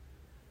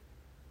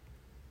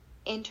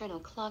Internal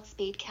clock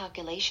speed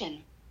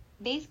calculation.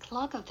 Base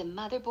clock of the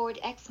motherboard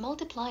x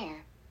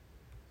multiplier.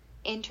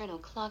 Internal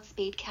clock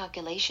speed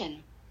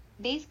calculation.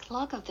 Base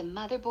clock of the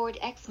motherboard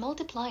x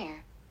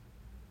multiplier.